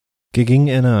Gigging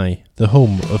NI, the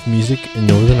home of music in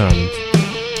Northern Ireland.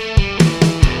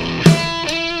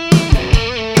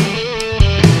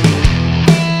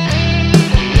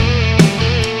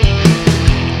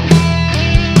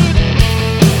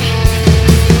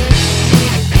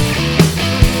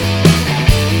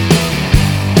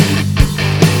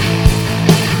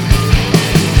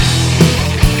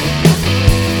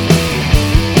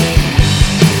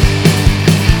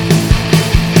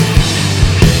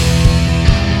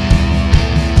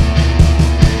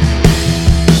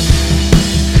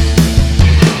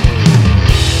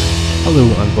 Hello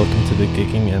and welcome to the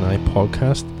Gigging NI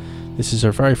podcast. This is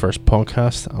our very first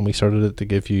podcast and we started it to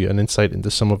give you an insight into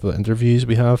some of the interviews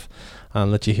we have and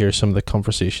let you hear some of the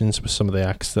conversations with some of the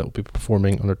acts that will be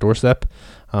performing on our doorstep,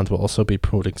 and we'll also be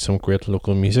promoting some great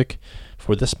local music.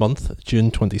 For this month, June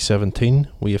 2017,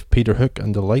 we have Peter Hook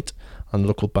and The Light and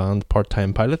local band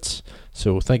Part-Time Pilots.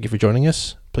 So thank you for joining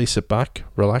us. Please sit back,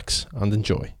 relax and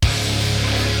enjoy.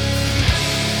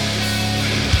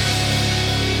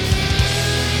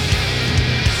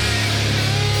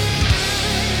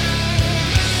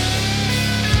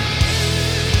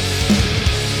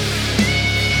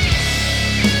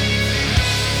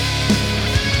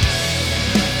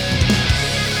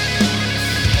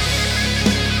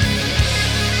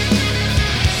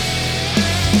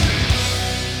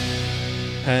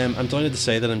 I'm delighted to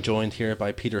say that I'm joined here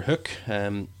by Peter Hook.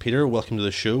 Peter, welcome to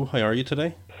the show. How are you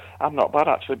today? I'm not bad,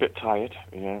 actually. A bit tired.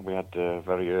 Yeah, we had a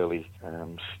very early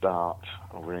start.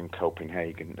 We're in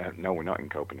Copenhagen. No, we're not in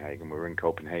Copenhagen. We were in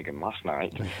Copenhagen last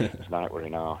night. Tonight we're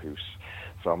in Aarhus.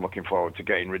 So I'm looking forward to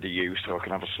getting rid of you so I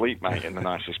can have a sleep, mate, in the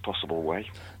nicest possible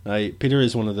way. Now, Peter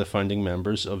is one of the founding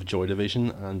members of Joy Division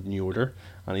and New Order,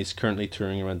 and he's currently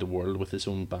touring around the world with his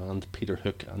own band, Peter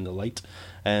Hook and The Light.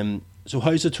 So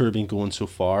how's the tour been going so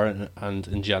far, and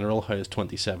in general, how has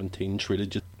 2017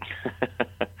 treated you?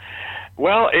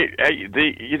 Well,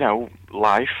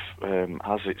 life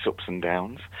has its ups and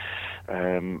downs.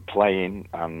 Playing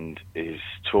and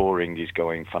touring is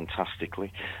going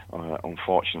fantastically.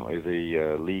 Unfortunately,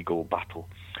 the legal battle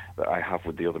that I have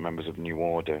with the other members of New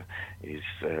Order is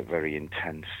very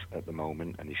intense at the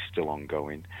moment and is still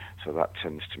ongoing. So that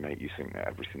tends to make you think that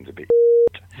everything's a bit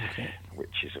okay,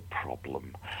 which is a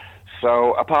problem.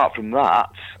 So apart from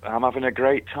that, I'm having a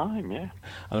great time, yeah.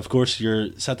 And of course,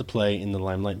 you're set to play in the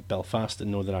Limelight Belfast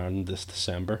in Northern Ireland this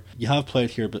December. You have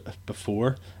played here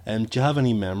before. Do you have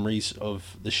any memories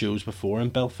of the shows before in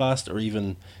Belfast, or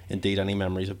even indeed any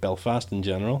memories of Belfast in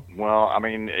general? Well, I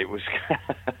mean, it was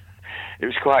it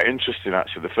was quite interesting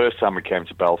actually. The first time we came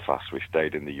to Belfast, we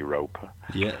stayed in the Europa.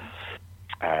 Yeah.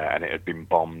 And it had been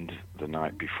bombed the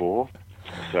night before.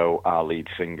 So our lead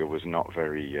singer was not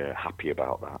very happy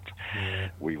about that. Yeah.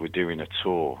 We were doing a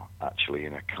tour, actually,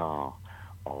 in a car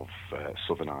of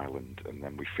Southern Ireland, and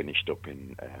then we finished up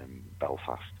in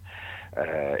Belfast.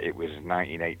 It was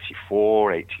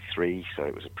 1984, 83, so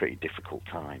it was a pretty difficult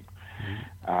time.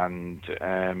 And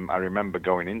I remember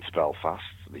going into Belfast.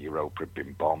 The Europa had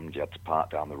been bombed. You had to park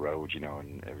down the road,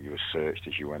 and you were searched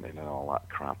as you went in and all that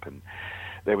crap. And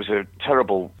there was a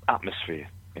terrible atmosphere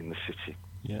in the city.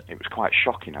 Yeah. It was quite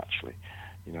shocking, actually.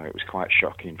 It was quite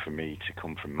shocking for me to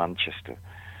come from Manchester,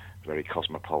 very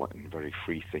cosmopolitan, very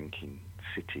free-thinking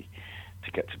city, to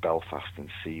get to Belfast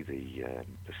and see the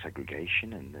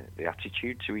segregation and the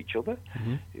attitude to each other.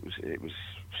 Mm-hmm. It was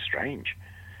strange.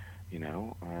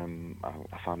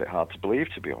 I found it hard to believe,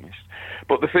 to be honest.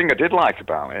 But the thing I did like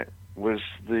about it was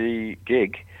the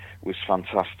gig was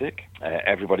fantastic.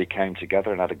 Everybody came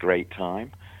together and had a great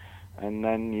time. And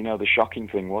then, the shocking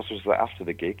thing was that after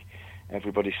the gig,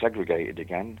 everybody segregated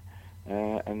again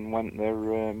and went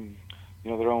their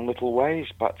own little ways,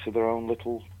 back to their own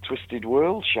little twisted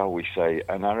world, shall we say.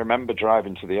 And I remember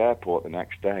driving to the airport the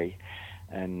next day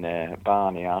and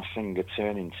Barney, our singer,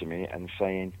 turning to me and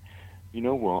saying, "You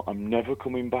know what, I'm never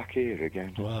coming back here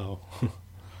again." Wow.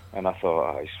 And I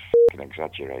thought, he's f***ing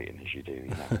exaggerating, as you do,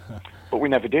 But we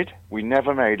never did. We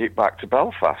never made it back to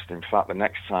Belfast. In fact, the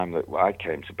next time that I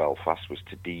came to Belfast was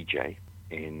to DJ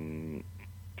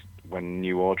when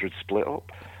New Order had split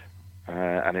up.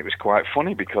 And it was quite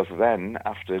funny because then,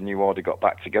 after New Order got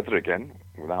back together again,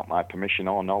 without my permission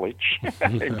or knowledge,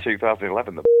 in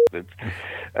 2011, the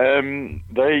bastards,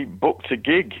 they booked a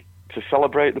gig to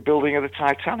celebrate the building of the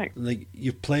Titanic. Like,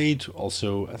 you've played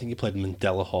also, I think you played in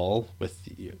Mandela Hall with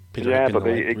Peter. Yeah, but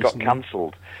it got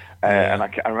cancelled. And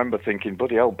I remember thinking,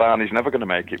 bloody hell, Barney's never going to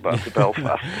make it back to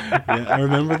Belfast. Yeah, I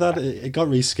remember that. It got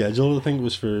rescheduled. I think it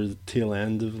was for the tail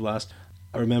end of last.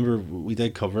 I remember we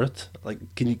did cover it. Like,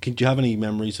 could you have any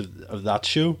memories of that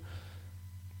show?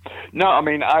 No, I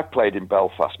mean, I've played in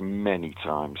Belfast many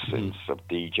times since. I've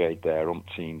DJ'd there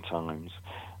umpteen times.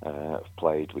 I've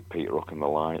played with Peter Hook and the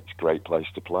Lights. Great place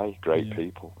to play, great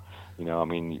people. You know, I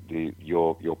mean,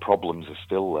 your problems are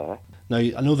still there. Now,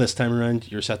 I know this time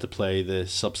around you're set to play the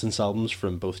Substance albums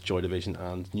from both Joy Division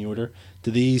and New Order.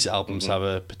 Do these albums have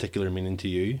a particular meaning to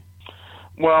you?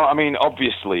 Well, I mean,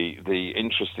 obviously, the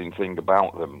interesting thing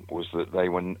about them was that they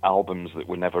were albums that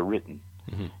were never written.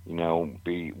 You know,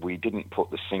 we didn't put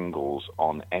the singles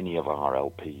on any of our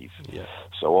LPs.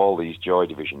 So all these Joy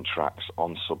Division tracks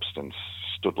on Substance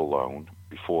stood alone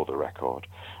before the record,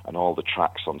 and all the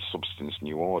tracks on Substance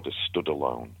New Order stood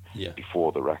alone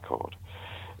before the record.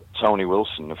 Tony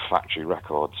Wilson of Factory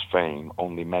Records fame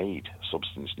only made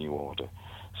Substance New Order,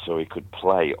 so he could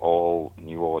play all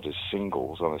New Order's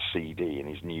singles on a CD in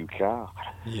his new car.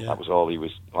 That's all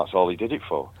he did it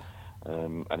for.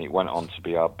 And it went on to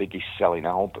be our biggest selling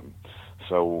album.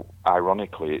 So,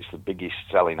 ironically, it's the biggest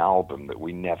selling album that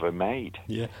we never made.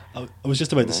 Yeah, I was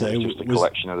just about to say... It was just a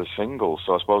collection of the singles,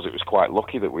 so I suppose it was quite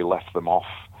lucky that we left them off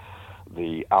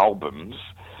the albums,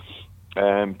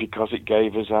 because it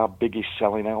gave us our biggest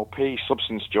selling LP.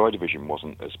 Substance Joy Division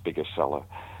wasn't as big a seller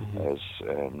as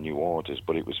New Orders,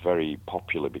 but it was very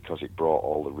popular because it brought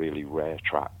all the really rare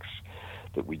tracks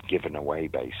that we'd given away,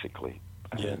 basically,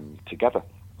 together.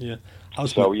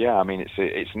 I mean,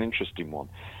 it's an interesting one.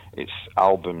 It's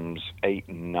albums 8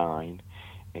 and 9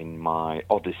 in my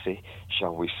odyssey,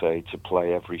 shall we say, to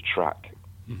play every track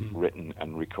written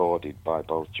and recorded by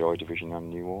both Joy Division and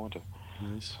New Order.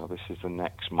 Nice. So this is the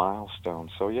next milestone.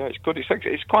 So yeah, it's good.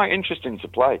 It's quite interesting to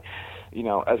play. You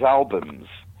know, as albums,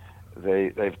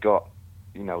 they've got,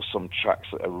 you know, some tracks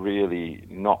that are really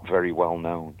not very well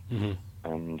known,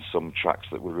 and some tracks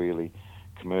that were really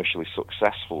commercially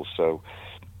successful. So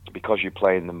because you're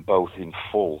playing them both in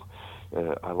full,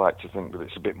 I like to think that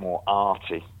it's a bit more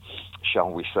arty,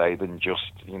 shall we say, than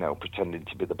just, you know, pretending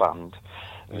to be the band.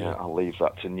 I'll leave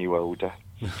that to New Order.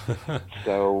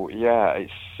 So yeah,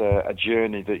 it's a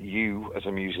journey that you as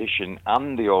a musician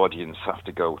and the audience have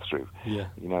to go through, you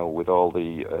know, with all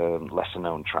the lesser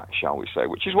known tracks, shall we say,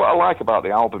 which is what I like about the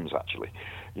albums, actually.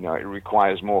 You know, it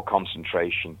requires more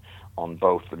concentration on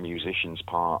both the musician's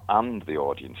part and the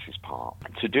audience's part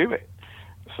to do it.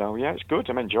 So yeah, it's good.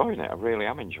 I'm enjoying it. I really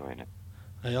am enjoying it.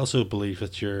 I also believe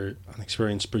that you're an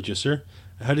experienced producer.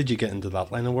 How did you get into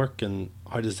that line of work, and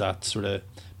how does that sort of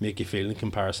make you feel in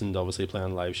comparison to obviously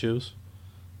playing live shows?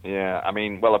 Yeah, I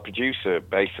mean, well, a producer,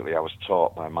 basically I was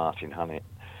taught by Martin Hannett,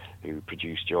 who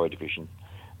produced Joy Division.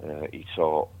 He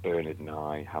taught Bernard and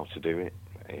I how to do it.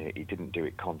 He didn't do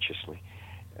it consciously.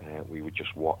 We were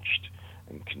just watched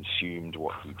and consumed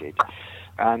what he did.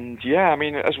 And yeah, I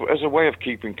mean, as a way of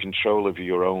keeping control of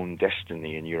your own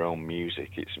destiny and your own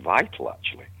music, it's vital,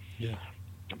 actually. Yeah.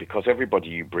 Because everybody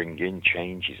you bring in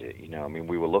changes it, you know. I mean,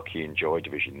 we were lucky in Joy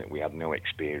Division that we had no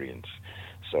experience.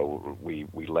 So we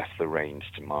left the reins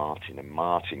to Martin, and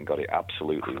Martin got it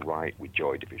absolutely right with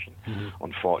Joy Division.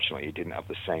 Unfortunately, he didn't have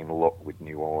the same luck with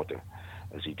New Order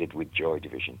as he did with Joy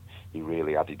Division. He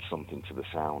really added something to the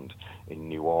sound. In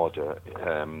New Order,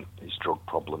 his drug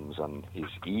problems and his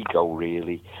ego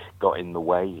really got in the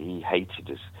way. He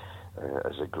hated us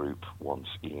as a group once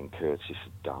Ian Curtis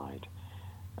had died.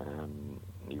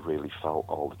 He really felt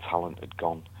all the talent had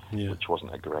gone, which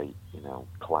wasn't a great, you know,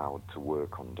 cloud to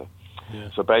work under.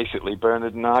 So basically,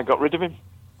 Bernard and I got rid of him.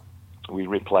 We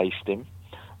replaced him.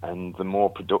 And the more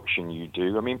production you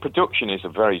do, I mean, production is a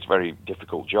very, very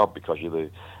difficult job because you're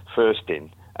the first in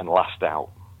and last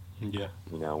out. You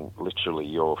know, literally,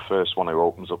 you're first one who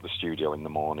opens up the studio in the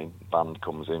morning, band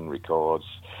comes in, records,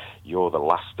 you're the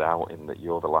last out in that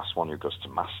you're the last one who goes to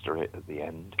master it at the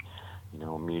end. You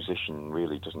know, a musician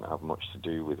really doesn't have much to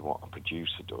do with what a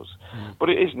producer does. But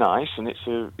it is nice, and it's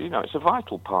a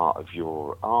vital part of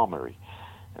your armory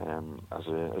as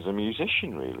a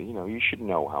musician, really. You know, you should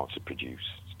know how to produce.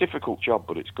 It's a difficult job,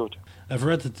 but it's good. I've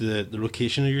read that the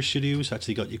location of your studios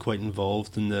actually got you quite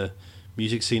involved in the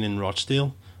music scene in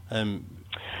Rochdale.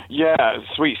 Yeah,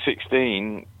 Sweet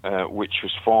 16, which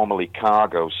was formerly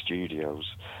Cargo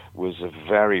Studios, was a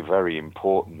very, very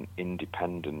important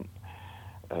independent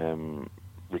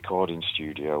recording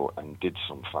studio and did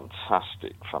some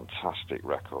fantastic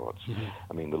records.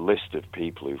 I mean, the list of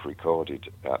people who've recorded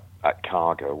at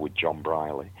Cargo with John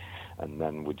Briley, and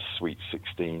then with Sweet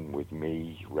 16 with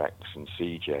me, Rex and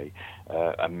CJ,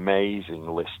 amazing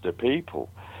list of people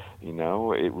You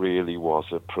know, it really was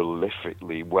a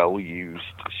prolifically well-used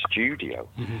studio,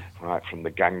 right from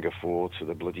the Gang of Four to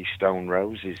the bloody Stone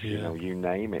Roses, you know, you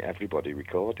name it, everybody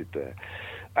recorded there.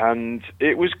 And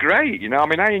it was great, you know, I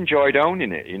mean, I enjoyed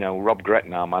owning it. You know, Rob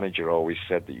Gretton, our manager, always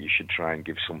said that you should try and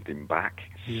give something back.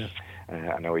 Yeah.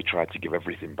 I know he tried to give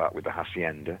everything back with the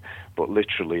Hacienda, but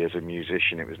literally as a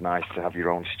musician, it was nice to have your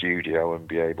own studio and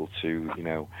be able to, you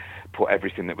know, put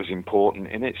everything that was important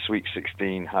in it. Sweet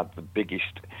 16 had the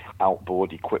biggest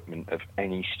outboard equipment of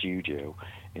any studio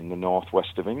in the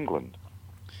northwest of England.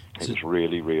 It was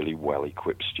really, really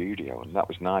well-equipped studio, and that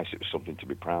was nice. It was something to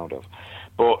be proud of.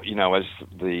 But, you know, as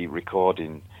the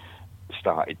recording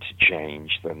started to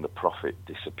change, then the profit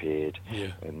disappeared,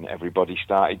 and everybody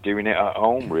started doing it at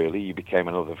home, really. You became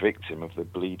another victim of the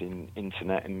bleeding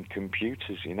internet and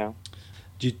computers, you know.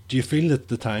 Do you feel at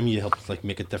the time you helped like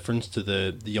make a difference to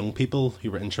the young people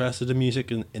who were interested in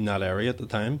music in that area at the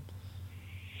time?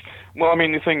 Well, I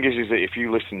mean, the thing is that if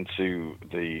you listen to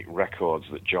the records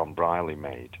that John Briley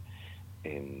made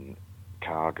in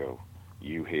Cargo,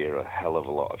 you hear a hell of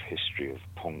a lot of history of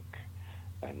punk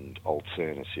and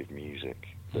alternative music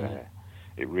there.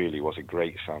 It really was a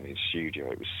great sounding studio.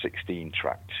 It was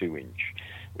 16-track 2-inch,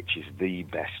 which is the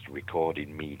best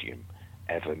recording medium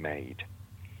ever made.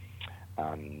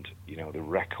 And, you know, the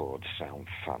records sound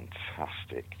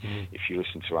fantastic. If you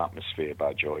listen to Atmosphere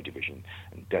by Joy Division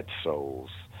and Dead Souls,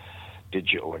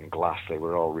 Digital and Glass, they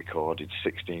were all recorded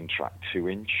 16-track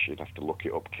 2-inch. You'd have to look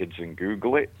it up, kids, and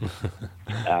Google it.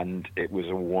 And it was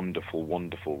a wonderful,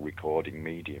 wonderful recording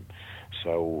medium.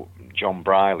 So John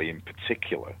Briley in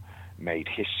particular made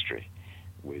history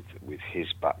with his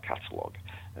back catalogue.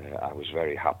 I was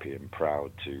very happy and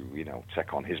proud to, you know,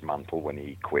 take on his mantle when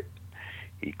he quit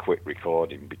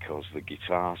recording because the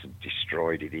guitars had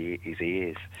destroyed his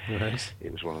ears. Right.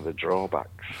 It was one of the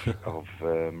drawbacks of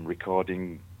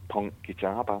recording punk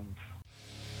guitar bands.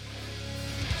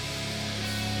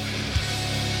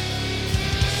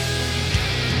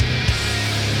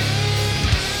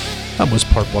 That was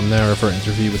part one there of our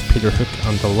interview with Peter Hook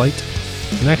and The Light.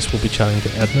 Next we'll be chatting to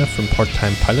Edna from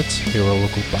Part-Time Pilots, who are a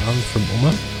local band from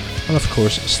Omagh. And of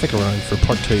course, stick around for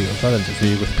part two of that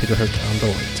interview with Peter Hook and The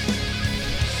Light.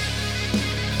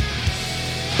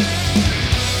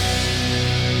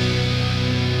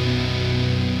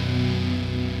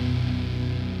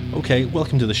 Okay,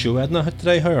 welcome to the show, Edna.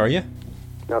 Today, how are you?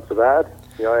 Not so bad.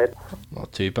 You alright?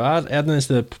 Not too bad. Edna is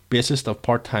the bassist of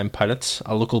Part-Time Pilots,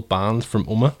 a local band from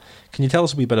Omagh. Can you tell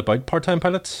us a wee bit about Part-Time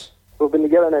Pilots? We've been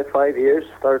together now 5 years.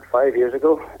 Started 5 years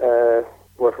ago.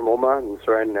 We're from Omagh and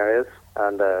surrounding areas,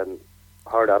 and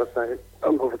hard at it now.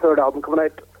 We have a third album coming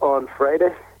out on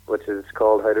Friday, which is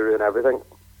called How to Ruin Everything.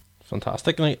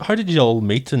 Fantastic. Now, how did you all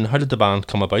meet, and how did the band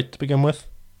come about to begin with?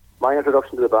 My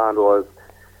introduction to the band was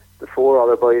the four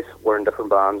other boys were in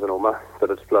different bands in Omagh that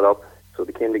had split up, so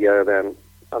they came together then,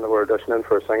 and they were auditioning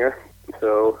for a singer.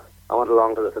 So I went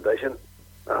along to this audition,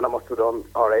 and I must have done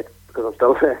alright, because I'm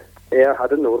still yeah, I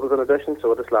didn't know it was an audition,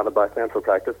 so I just landed back then for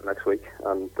practice the next week,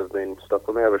 and they've been stuck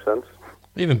with me ever since.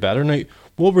 Even better. Now,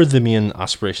 what were the main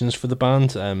aspirations for the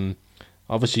band?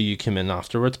 Obviously you came in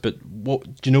afterwards, but do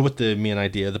you know what the main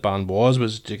idea of the band was?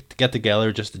 Was it to get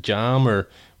together just to jam, or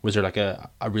was there like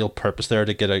a real purpose there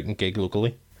to get out and gig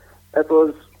locally? It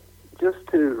was just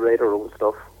to write our own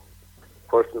stuff,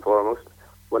 first and foremost.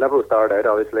 Whenever we started out,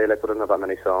 obviously, like, we didn't have that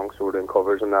many songs, so we were doing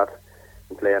covers and that,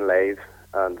 and playing live,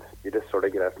 and you just sort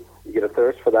of get a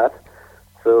thirst for that.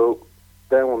 So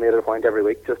then we made it a point every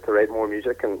week just to write more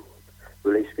music and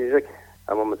release music.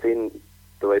 And when we seen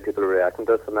the way people were reacting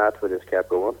to us and that, we just kept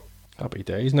going. Happy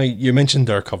days. Now, you mentioned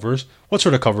their covers. What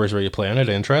sort of covers were you playing out of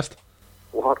interest?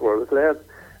 What were we playing?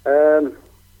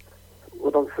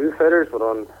 We done Foo Fighters, we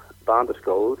done Band of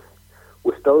Skulls.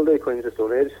 We still do Queens of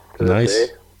Stone Age to this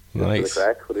day. Nice. The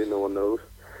crack, we do No One Knows.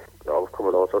 We've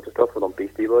covered all sorts of stuff. We've done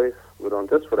Beastie Boys. We've done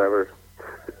just whatever.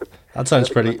 That sounds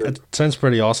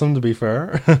pretty awesome, to be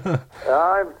fair.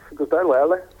 It goes down well,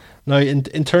 like. Now,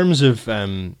 in terms of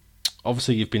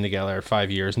obviously you've been together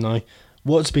 5 years now.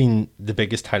 What's been the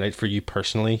biggest highlight for you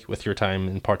personally with your time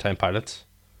in Part-Time Pilots?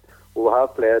 Well, we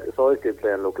have played. It's always good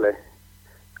playing locally,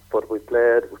 but we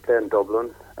played in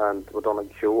Dublin, and we've done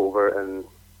a show over in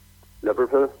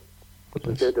Liverpool, which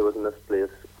was good. It was in this place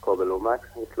called the Lomax.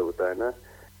 I think it's closed down now.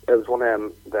 It was one of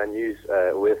them venues.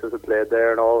 Oasis had played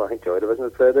there and all. I think Joy Division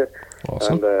had played there.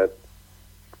 Awesome. And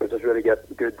it just really good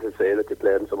to say that you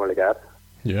played in somewhere like that.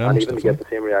 Yeah, and even to get the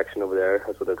same reaction over there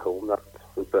as we did home, that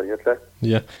was brilliant.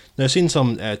 Yeah. Now, I've seen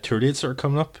some tour dates that are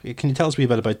coming up. Can you tell us a wee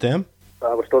bit about them?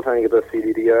 We're still trying to get the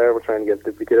CDDR. We're trying to get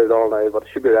duplicated all now, but it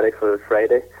should be ready for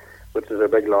Friday. which is our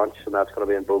big launch, and that's going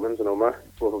to be in Bogans in Omagh.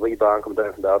 We have a wee band coming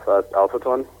down from Belfast, Alpha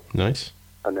Twin, Nice.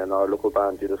 and then our local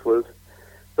band, Judas Wolves.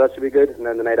 So that should be good. And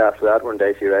then the night after that, we're in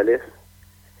Dicey Riley's.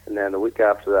 And then the week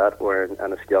after that, we're in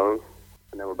Enniskillen.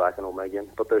 And then we're back in Omagh again.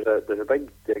 But there's a big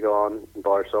gig on in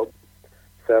Bar Sub,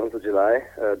 7th of July,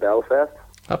 Belfast.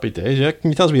 Happy days, yeah.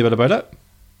 Can you tell us a wee bit about it?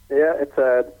 Yeah, it's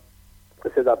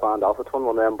this is that band Alpha Twin,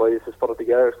 one of them boys just put it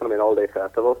together. It's going to be an all-day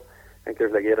festival. I think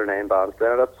there's like 8 or 9 bands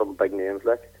playing it, some big names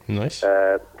like. Nice.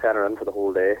 Tenor in for the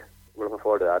whole day. We're looking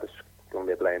forward to that. It's going to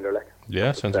be a blinder like.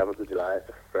 Yeah, sounds 7th of July, it's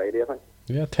a Friday I think.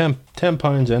 Yeah,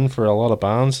 £10 in for a lot of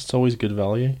bands. It's always good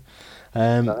value.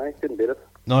 I couldn't beat it.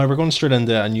 Now we're going straight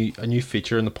into a new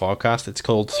feature in the podcast. It's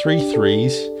called 3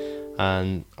 Threes,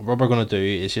 and what we're going to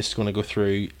do is just going to go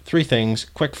through 3 things,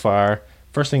 quick fire.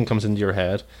 First thing comes into your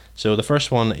head. So the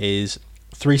first one is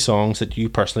 3 songs that you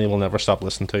personally will never stop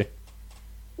listening to.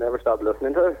 Never stop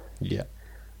listening to it? Yeah.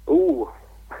 Ooh.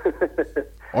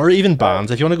 Or even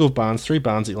bands. If you want to go bands, 3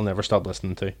 bands that you'll never stop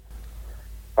listening to.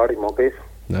 Arctic Monkeys,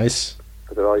 Nice.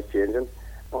 because they're always changing.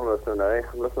 I'm listening now.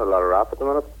 I'm listening to a lot of rap at the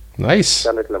minute. Nice.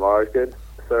 Kendrick Lamar is good.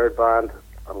 Third band,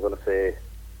 I'm going to say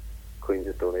Queens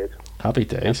of Stone Age. Happy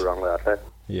Can't days. be wrong with that.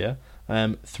 Yeah.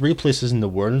 3 places in the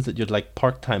world that you'd like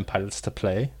Part-Time Pilots to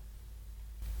play.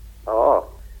 Oh,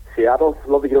 Seattle.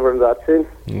 Love to get over into that scene.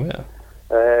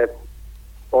 Yeah.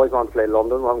 Always want to play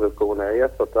London. I haven't got going there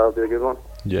yet, but that'll be a good one.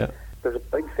 Yeah. There's a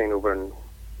big scene over in,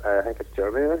 I think it's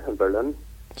Germany, in Berlin.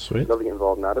 Sweet. Love to get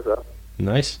involved in that as well.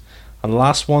 Nice. And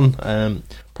last one,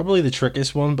 probably the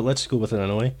trickiest one, but let's go with it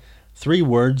anyway. 3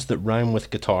 words that rhyme with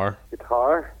guitar.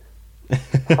 Guitar.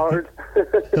 Hard.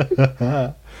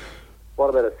 What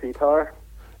about a sitar?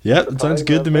 Yeah, it sounds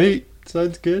good to me.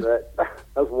 Sounds good. Right.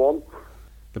 That's one.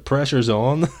 The pressure's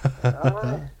on.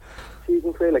 So you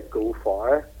can play like Go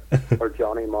Far or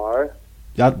Johnny Marr.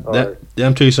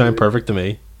 Them 2 sound perfect to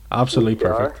me. Absolutely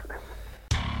Jar. perfect.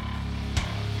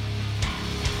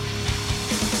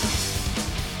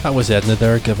 That was Edna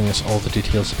there giving us all the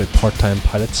details about Part-Time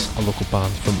Pilots, a local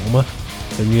band from Omagh.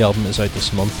 Their new album is out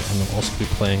this month and they'll also be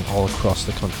playing all across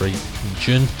the country in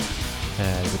June.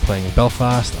 They'll be playing in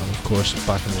Belfast and of course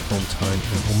back in their hometown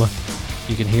in Omagh.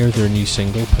 You can hear their new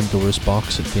single Pandora's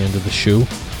Box at the end of the show,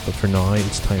 but for now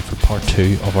it's time for part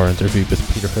 2 of our interview with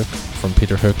Peter Hook from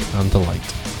Peter Hook and the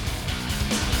Light.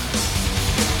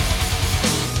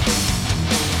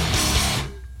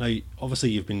 Now,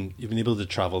 obviously, you've been able to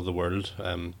travel the world.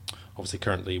 Obviously,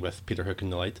 currently with Peter Hook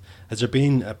and the Light, has there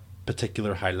been a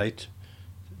particular highlight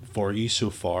for you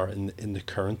so far in the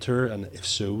current tour? And if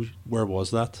so, where was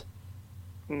that?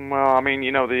 Well, I mean,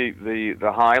 you know,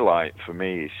 the highlight for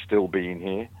me is still being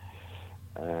here,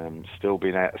 still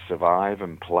being able to survive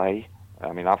and play.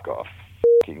 I mean, I've got a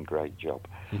fucking great job.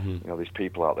 Mm-hmm. You know, there's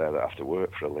people out there that have to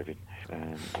work for a living.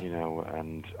 You know,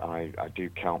 and I do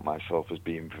count myself as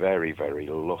being very, very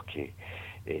lucky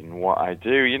in what I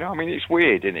do. You know, I mean, it's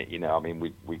weird, isn't it? You know, I mean,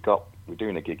 we're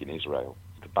doing a gig in Israel.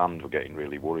 The band were getting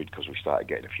really worried because we started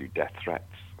getting a few death threats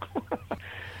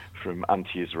from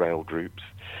anti-Israel groups.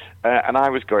 And I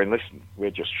was going, listen,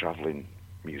 we're just travelling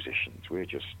musicians. We're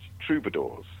just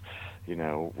troubadours. You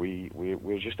know,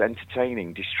 we're just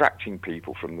entertaining, distracting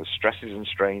people from the stresses and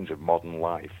strains of modern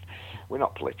life. We're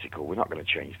not political. We're not going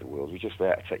to change the world. We're just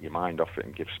there to take your mind off it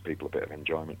and give people a bit of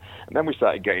enjoyment. And then we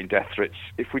started getting death threats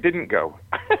if we didn't go.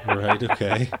 Right,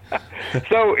 okay.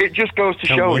 So it just goes to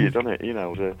Can't show win. you, doesn't it? You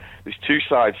know, there's 2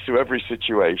 sides to every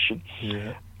situation.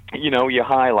 Yeah. You know, your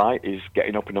highlight is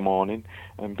getting up in the morning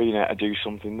and being able to do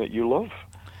something that you love.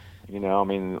 You know, I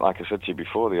mean, like I said to you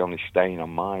before, the only stain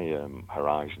on my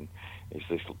horizon is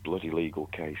this bloody legal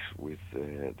case with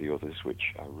the others,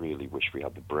 which I really wish we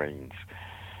had the brains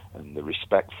and the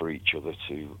respect for each other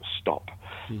to stop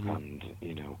and,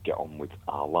 you know, get on with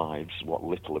our lives, what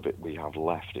little of it we have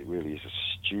left. It really is a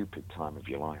stupid time of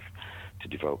your life to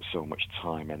devote so much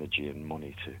time, energy and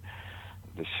money to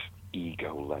this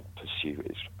ego-led pursuit.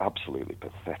 It's absolutely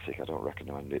pathetic. I don't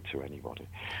recommend it to anybody.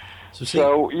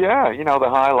 So, yeah, you know, the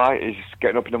highlight is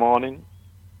getting up in the morning,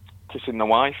 kissing the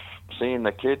wife, seeing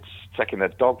the kids, taking their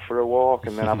dog for a walk,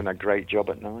 and then having a great job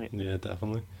at night. Yeah,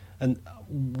 definitely. And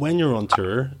when you're on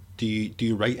tour, do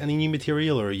you write any new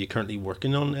material, or are you currently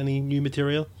working on any new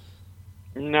material?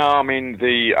 No, I mean,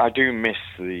 I do miss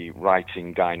the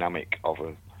writing dynamic of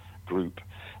a group.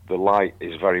 The Light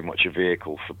is very much a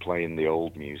vehicle for playing the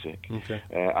old music. Okay.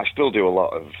 I still do a lot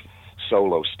of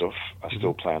solo stuff. I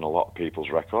still play on a lot of people's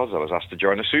records. I was asked to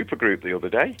join a supergroup the other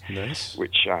day, Nice.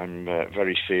 which I'm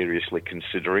very seriously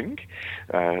considering.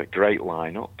 Great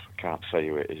lineup. Can't say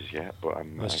who it is yet, but I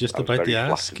was just about to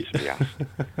ask.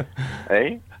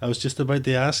 Hey? I was just about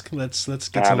to ask. Let's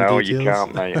get I some know details. you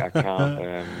can't, mate. I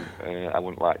can't. I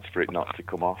wouldn't like for it not to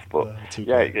come off, but okay.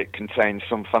 yeah, it contains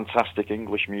some fantastic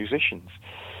English musicians.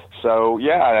 So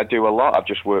yeah, I do a lot. I've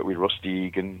just worked with Rusty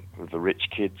Egan, with the Rich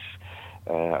Kids.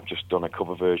 I've just done a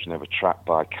cover version of a track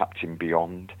by Captain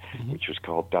Beyond, which was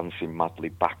called Dancing Madly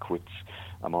Backwards.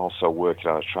 I'm also working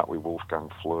on a track with Wolfgang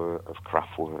Fleur of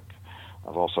Kraftwerk.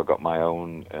 I've also got my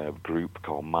own group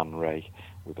called Man Ray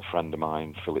with a friend of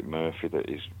mine, Philip Murphy, that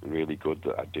is really good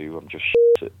that I do. I'm just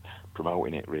at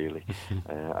promoting it, really.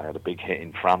 I had a big hit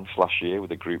in France last year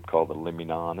with a group called the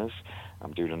Liminanas.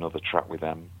 I'm doing another track with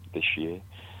them this year.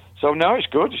 So no, it's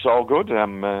good. It's all good.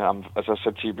 I'm as I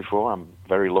said to you before, I'm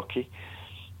very lucky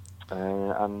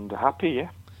and happy. Yeah.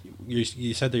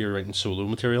 You said that you're writing solo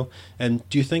material, and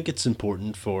do you think it's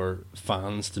important for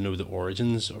fans to know the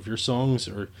origins of your songs,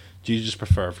 or do you just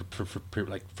prefer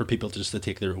for people just to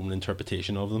take their own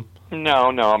interpretation of them? No.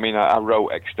 I mean, I wrote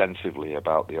extensively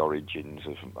about the origins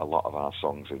of a lot of our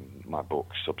songs in my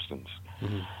book, Substance,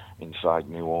 Inside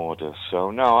New Order. So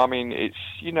no, I mean, it's,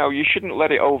 you shouldn't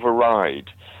let it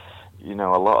override.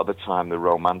 A lot of the time the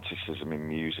romanticism in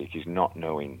music is not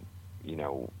knowing,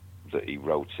 that he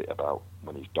wrote it about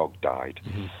when his dog died,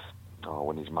 or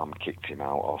when his mum kicked him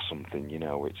out or something.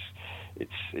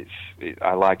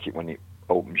 I like it when it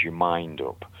opens your mind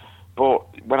up.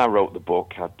 But when I wrote the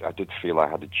book, I did feel I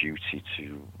had a duty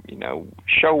to,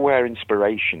 show where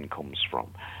inspiration comes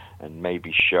from, and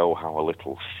maybe show how a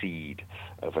little seed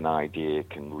of an idea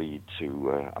can lead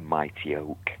to a mighty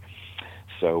oak.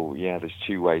 So yeah, there's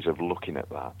two ways of looking at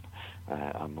that,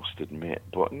 I must admit.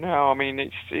 But no, I mean,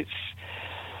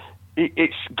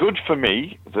 it's good for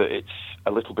me that it's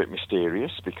a little bit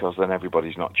mysterious, because then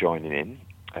everybody's not joining in,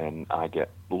 and I get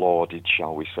lauded,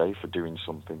 shall we say, for doing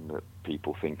something that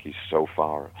people think is so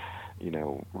far,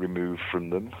 removed from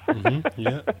them.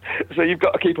 Yeah. So you've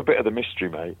got to keep a bit of the mystery,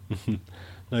 mate.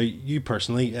 Now, you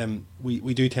personally,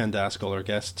 we do tend to ask all our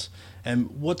guests,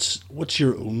 what's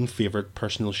your own favourite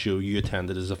personal show you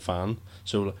attended as a fan?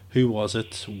 So who was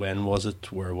it, when was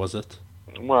it, where was it?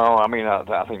 Well, I mean,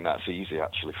 I think that's easy,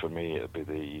 actually. For me, it'd be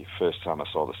the first time I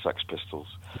saw the Sex Pistols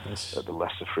at the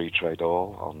Leicester Free Trade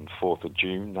Hall on 4th of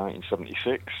June,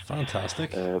 1976.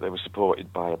 Fantastic. They were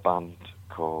supported by a band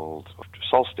called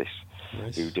Solstice,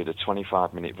 who did a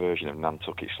 25-minute version of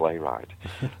Nantucket Sleigh Ride,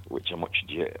 which I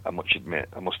must admit,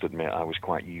 I was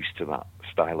quite used to that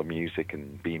style of music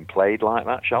and being played like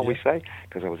that, shall we say,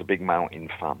 because I was a big Mountain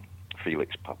fan,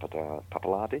 Felix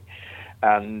Pappalardi.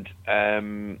 And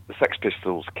the Sex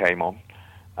Pistols came on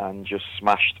and just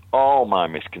smashed all my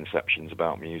misconceptions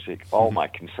about music, all my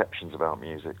conceptions about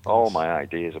music, all my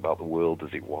ideas about the world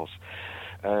as it was.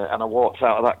 And I walked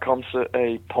out of that concert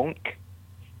a punk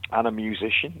and a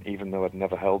musician, even though I'd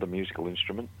never held a musical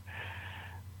instrument.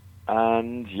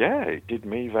 And yeah, it did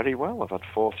me very well. I've had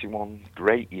 41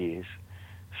 great years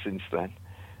since then.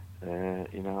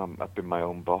 I've been my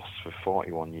own boss for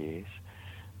 41 years.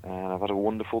 And I've had a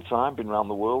wonderful time, been around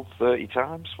the world 30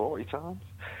 times, 40 times.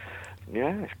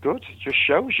 Yeah, it's good. It just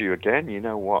shows you again,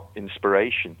 what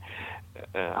inspiration,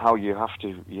 how you have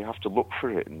to look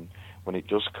for it, and when it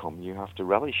does come, you have to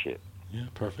relish it. Yeah,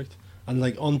 perfect. And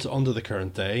onto the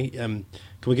current day, can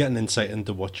we get an insight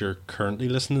into what you're currently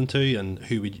listening to, and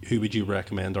who would you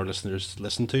recommend our listeners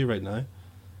listen to right now?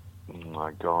 Oh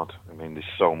my God, I mean, there's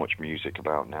so much music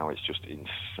about now, it's just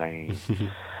insane.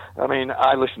 I mean,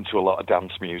 I listen to a lot of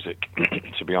dance music,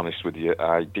 to be honest with you.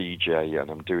 I DJ, and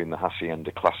I'm doing the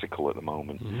Hacienda Classical at the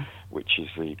moment, which is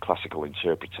the classical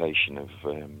interpretation of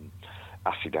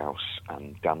acid house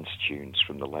and dance tunes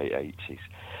from the late 80s.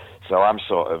 So I'm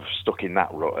sort of stuck in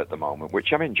that rut at the moment,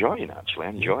 which I'm enjoying, actually.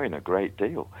 I'm enjoying a great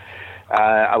deal.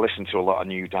 I listen to a lot of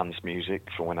new dance music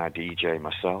from when I DJ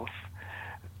myself.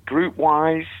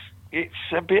 Group-wise, it's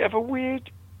a bit of a weird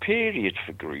period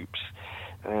for groups.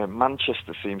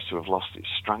 Manchester seems to have lost its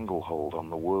stranglehold on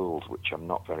the world, which I'm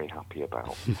not very happy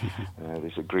about.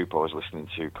 There's a group I was listening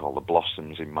to called The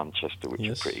Blossoms in Manchester, which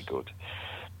are pretty good.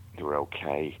 They were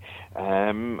okay.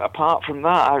 Apart from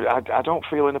that, I don't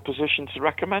feel in a position to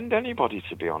recommend anybody,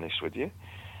 to be honest with you.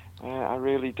 I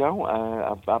really don't.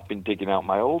 I've been digging out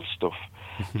my old stuff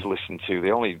to listen to.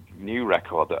 The only new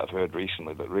record that I've heard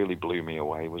recently that really blew me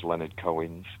away was Leonard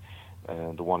Cohen's,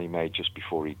 the one he made just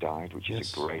before he died, which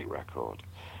is a great record.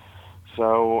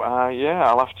 So,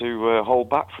 I'll have to hold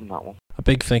back from that one. A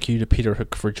big thank you to Peter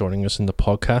Hook for joining us in the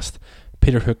podcast.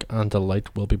 Peter Hook and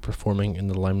Delight will be performing in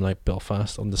the Limelight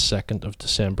Belfast on the 2nd of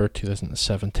December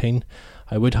 2017.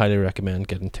 I would highly recommend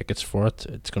getting tickets for it.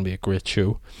 It's going to be a great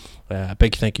show. A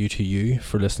big thank you to you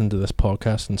for listening to this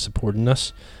podcast and supporting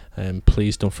us.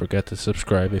 Please don't forget to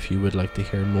subscribe if you would like to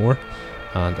hear more.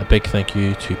 And a big thank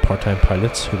you to Part Time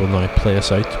Pilots, who will now play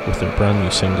us out with their brand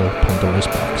new single, Pandora's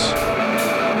Box.